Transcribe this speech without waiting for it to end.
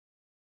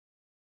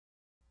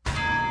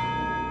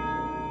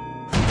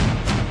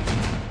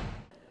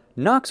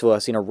Knoxville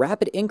has seen a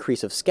rapid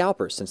increase of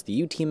scalpers since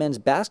the UT men's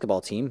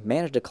basketball team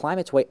managed to climb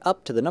its way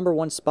up to the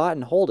 #1 spot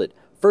and hold it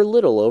for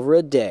little over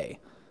a day.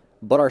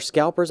 But are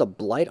scalpers a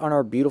blight on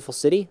our beautiful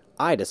city?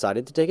 I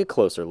decided to take a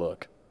closer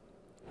look.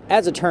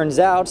 As it turns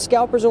out,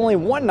 scalpers are only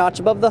one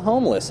notch above the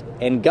homeless,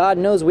 and God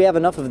knows we have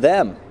enough of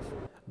them.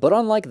 But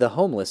unlike the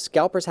homeless,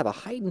 scalpers have a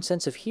heightened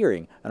sense of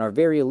hearing and are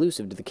very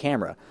elusive to the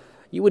camera.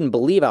 You wouldn't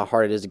believe how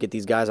hard it is to get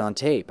these guys on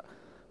tape.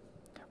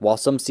 While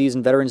some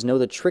seasoned veterans know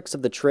the tricks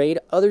of the trade,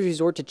 others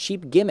resort to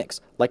cheap gimmicks,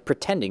 like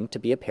pretending to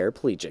be a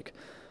paraplegic.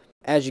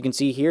 As you can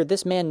see here,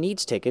 this man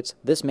needs tickets,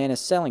 this man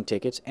is selling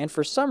tickets, and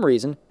for some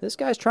reason, this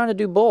guy's trying to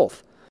do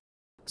both.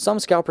 Some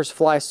scalpers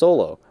fly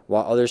solo,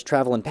 while others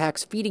travel in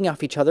packs feeding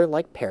off each other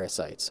like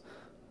parasites.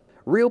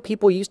 Real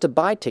people used to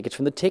buy tickets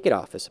from the ticket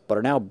office, but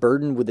are now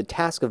burdened with the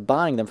task of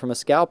buying them from a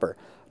scalper.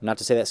 Not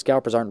to say that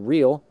scalpers aren't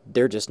real,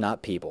 they're just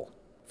not people.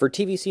 For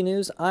TVC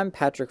News, I'm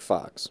Patrick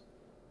Fox.